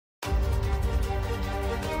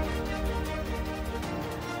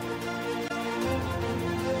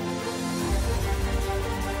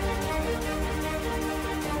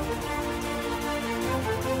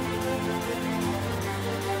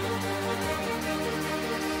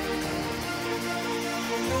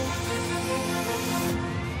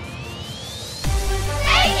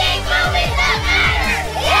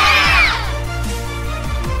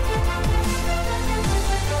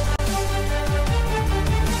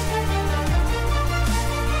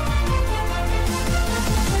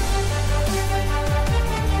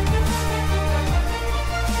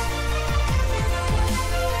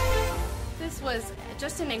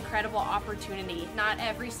incredible opportunity. Not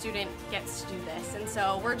every student gets to do this, and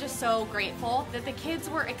so we're just so grateful that the kids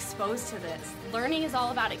were exposed to this. Learning is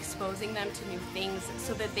all about exposing them to new things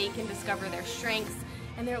so that they can discover their strengths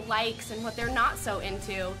and their likes and what they're not so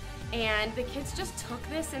into. And the kids just took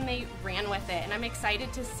this and they ran with it, and I'm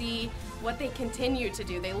excited to see what they continue to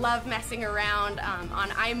do. They love messing around on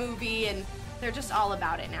iMovie, and they're just all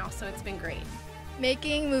about it now, so it's been great.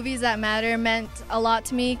 Making movies that matter meant a lot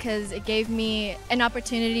to me because it gave me an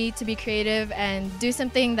opportunity to be creative and do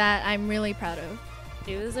something that I'm really proud of.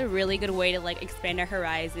 It was a really good way to expand our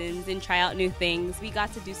horizons and try out new things. We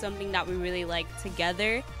got to do something that we really liked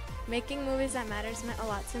together. Making movies that matters meant a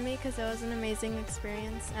lot to me because it was an amazing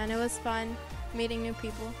experience and it was fun meeting new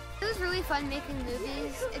people. It was really fun making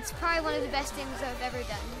movies. It's probably one of the best things I've ever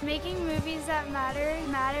done. Making movies that matter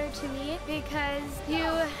to me because you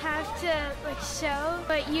have to show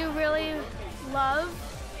what you really love,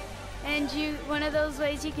 and one of those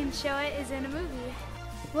ways you can show it is in a movie.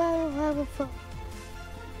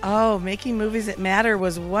 Oh, making movies that matter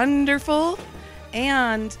was wonderful,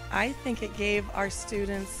 and I think it gave our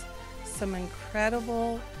students some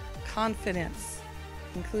incredible confidence,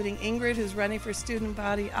 including Ingrid, who's running for student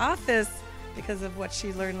body office because of what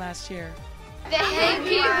she learned last year.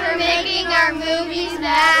 Thank you for